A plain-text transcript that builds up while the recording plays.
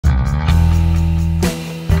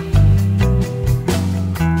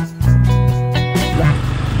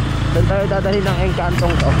dadalhin ng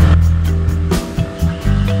engkantong to.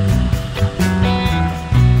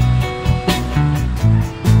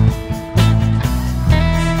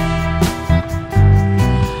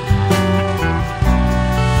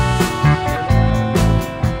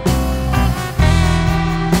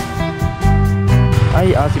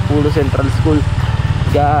 Ay, Asipulo Central School.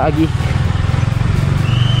 Gagi.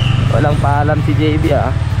 Walang paalam si JB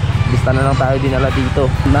ah. Bista na lang tayo dinala dito.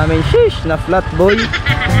 Namin shish na flat boy.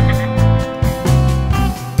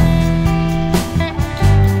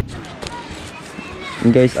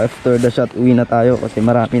 Guys, after the shot uwi na tayo kasi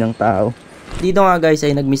marami ng tao. Dito nga guys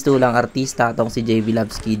ay nagmistulang artista tong si JB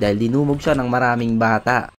Lavski dahil dinumog siya ng maraming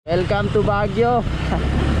bata. Welcome to Baguio.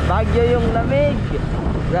 Baguio yung lamig.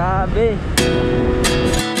 Grabe.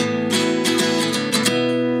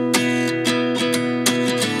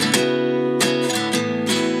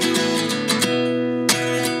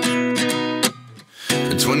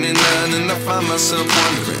 At 29 and I find myself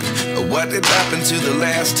wondering what did happen to the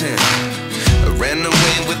last 10. I ran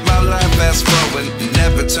away with my life, fast forward,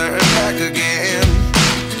 never turn back again.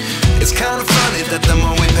 It's kind of funny that the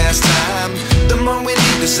more we pass time, the more we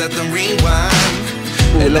need to set them rewind.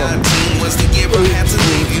 And 19 was the year I had to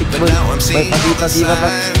leave you, but now I'm seeing all the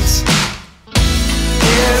signs.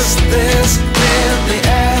 Is this really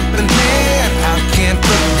happening? I can't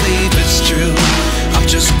believe it's true. I'm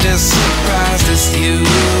just as surprised as you.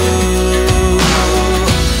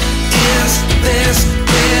 Is this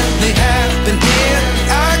really happening?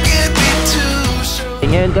 I can't be too sure.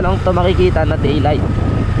 Ngayon ko lang ito makikita na daylight.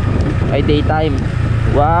 Ay daytime.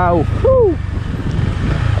 Wow. Woo!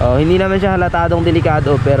 Oh, hindi naman siya halatadong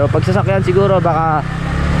delikado, pero pag sasakyan siguro baka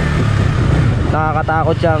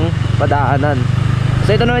nakakatakot siyang padaanan.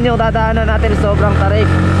 So ito naman yung dadaanan natin, sobrang tarik.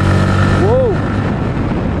 Wow.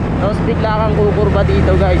 Tapos bigla kang kukurba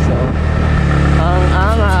dito guys, oh. Ang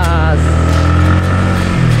angas.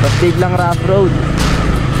 Tapos biglang rough road.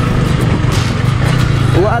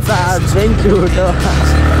 What a adventure to.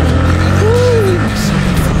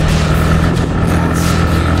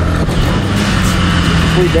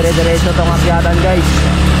 Uy, dire-diretso tong akyatan guys.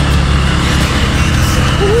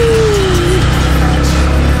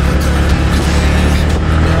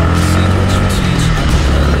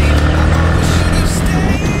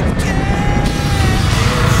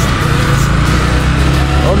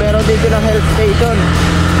 Oh, meron dito ng health station.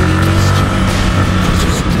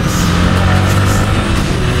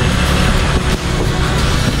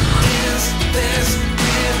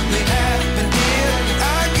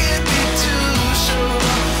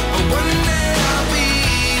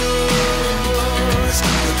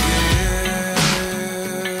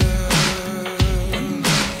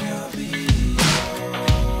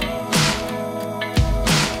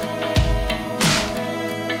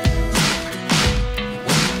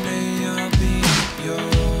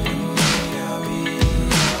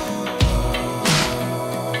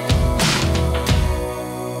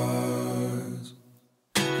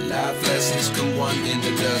 Life lessons come one in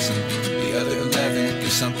a dozen. The other 11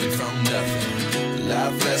 give something from nothing.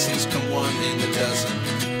 Life lessons come one in a dozen.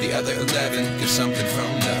 The other 11 give something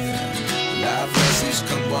from nothing. Life lessons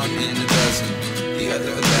come one in a dozen. The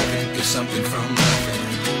other 11 give something from nothing.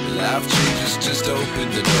 Life changes just open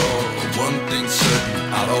the door. One thing's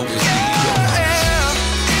certain, I'll always be